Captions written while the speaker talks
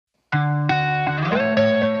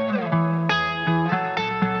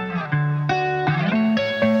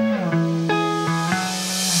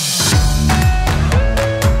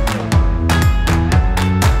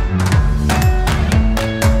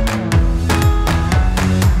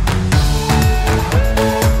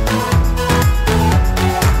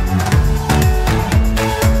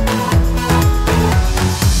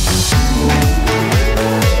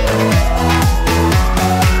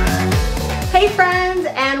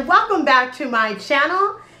back to my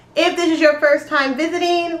channel. If this is your first time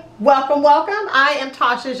visiting, welcome, welcome. I am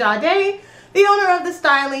Tasha Jadé, the owner of The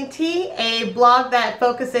Styling Tea, a blog that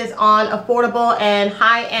focuses on affordable and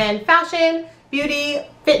high-end fashion, beauty,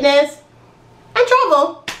 fitness, and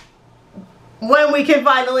travel. When we can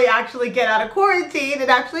finally actually get out of quarantine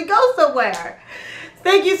and actually go somewhere.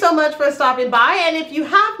 Thank you so much for stopping by, and if you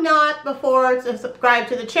have not before to subscribe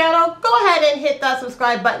to the channel, go ahead and hit that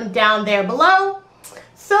subscribe button down there below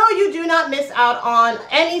so you do not miss out on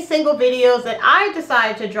any single videos that I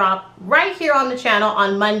decide to drop right here on the channel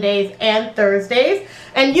on Mondays and Thursdays,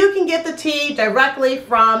 and you can get the tea directly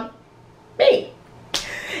from me.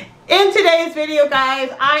 In today's video, guys,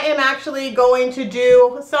 I am actually going to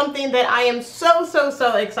do something that I am so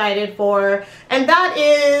excited for, and that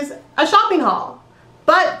is a shopping haul.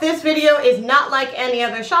 But this video is not like any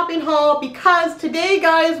other shopping haul because today,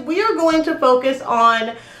 guys, we are going to focus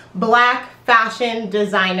on Black fashion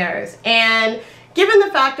designers. And given the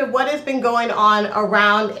fact of what has been going on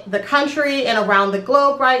around the country and around the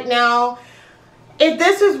globe right now,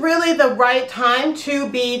 this is really the right time to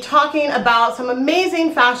be talking about some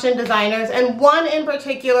amazing fashion designers, and one in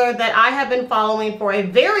particular that I have been following for a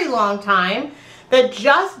very long time that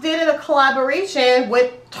just did a collaboration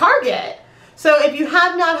with Target. So if you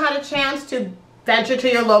have not had a chance to venture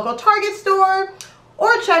to your local Target store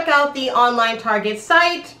or check out the online Target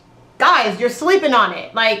site, guys, you're sleeping on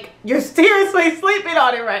it. Like, you're seriously sleeping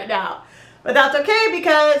on it right now. But that's okay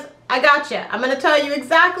because I got you. I'm going to tell you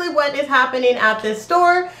exactly what is happening at this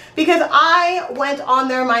store because I went on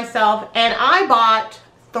there myself and I bought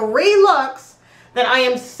 3 looks that I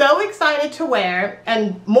am so excited to wear,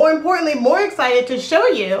 and more importantly, more excited to show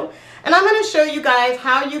you. And I'm going to show you guys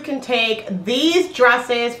how you can take these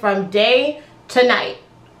dresses from day to night.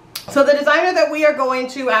 So the designer that we are going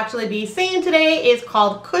to actually be seeing today is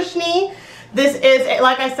called Cushnie. This is,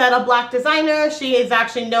 like I said, a Black designer. She is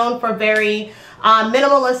actually known for very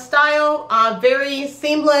minimalist style, very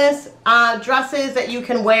seamless dresses that you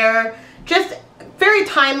can wear, just very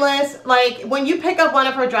timeless. Like when you pick up one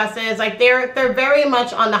of her dresses, like they're very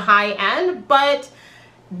much on the high end, but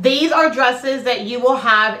these are dresses that you will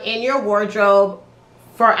have in your wardrobe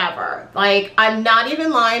forever. Like, I'm not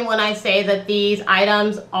even lying when I say that these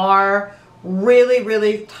items are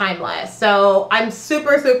really timeless. So I'm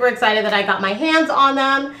super excited that I got my hands on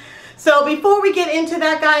them. So before we get into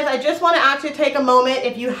that, guys, I just want to actually take a moment.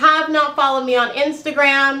 If you have not followed me on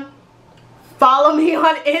Instagram, follow me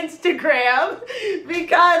on Instagram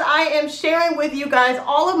because I am sharing with you guys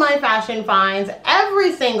all of my fashion finds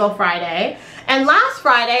every single Friday. And last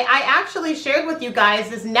Friday, I actually shared with you guys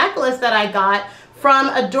this necklace that I got from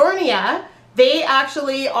Adornia. They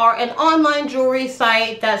actually are an online jewelry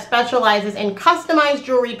site that specializes in customized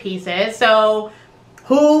jewelry pieces. So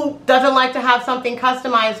who doesn't like to have something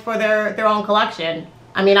customized for their own collection?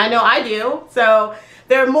 I mean, I know I do. So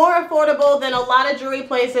they're more affordable than a lot of jewelry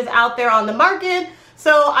places out there on the market.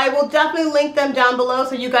 So I will definitely link them down below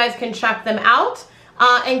so you guys can check them out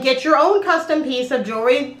and get your own custom piece of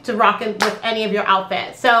jewelry to rock in with any of your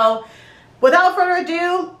outfits. So without further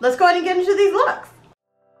ado, let's go ahead and get into these looks.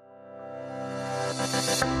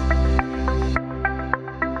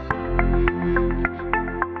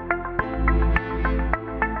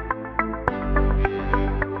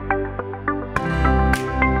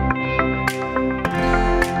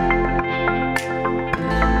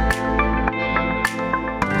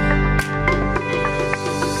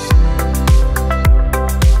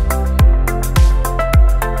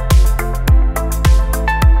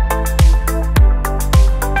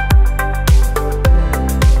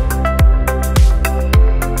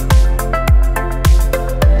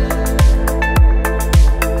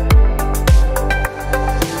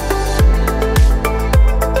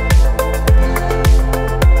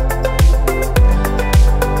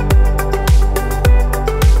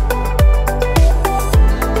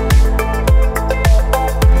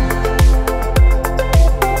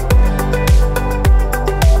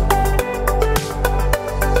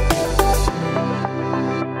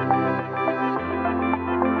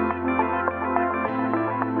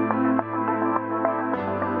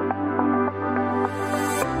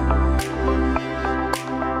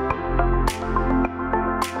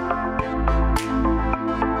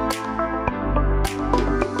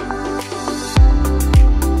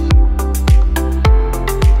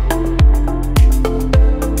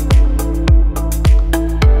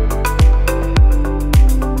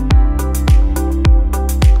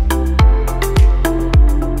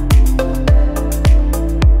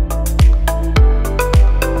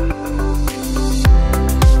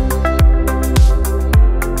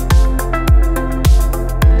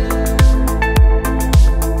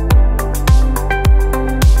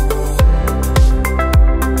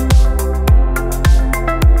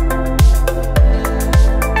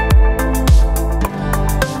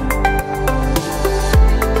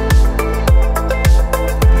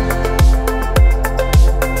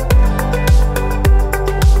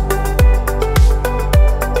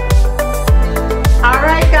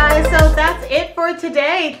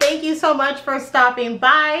 Hey, thank you so much for stopping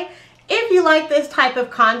by. If you like this type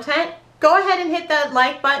of content, go ahead and hit that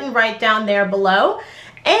like button right down there below.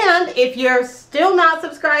 And if you're still not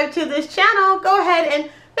subscribed to this channel, go ahead and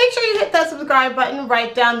make sure you hit that subscribe button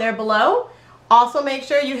right down there below. Also, make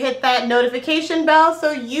sure you hit that notification bell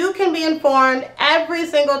so you can be informed every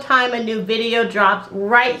single time a new video drops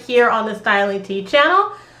right here on the Styling Tea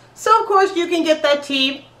channel. So, of course, you can get that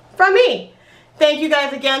tea from me. Thank you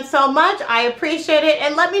guys again so much. I appreciate it.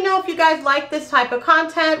 And let me know if you guys like this type of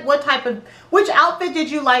content. Which outfit did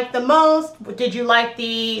you like the most? Did you like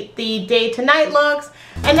the day to night looks?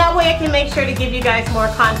 And that way I can make sure to give you guys more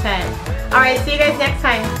content. All right, see you guys next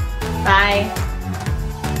time. Bye.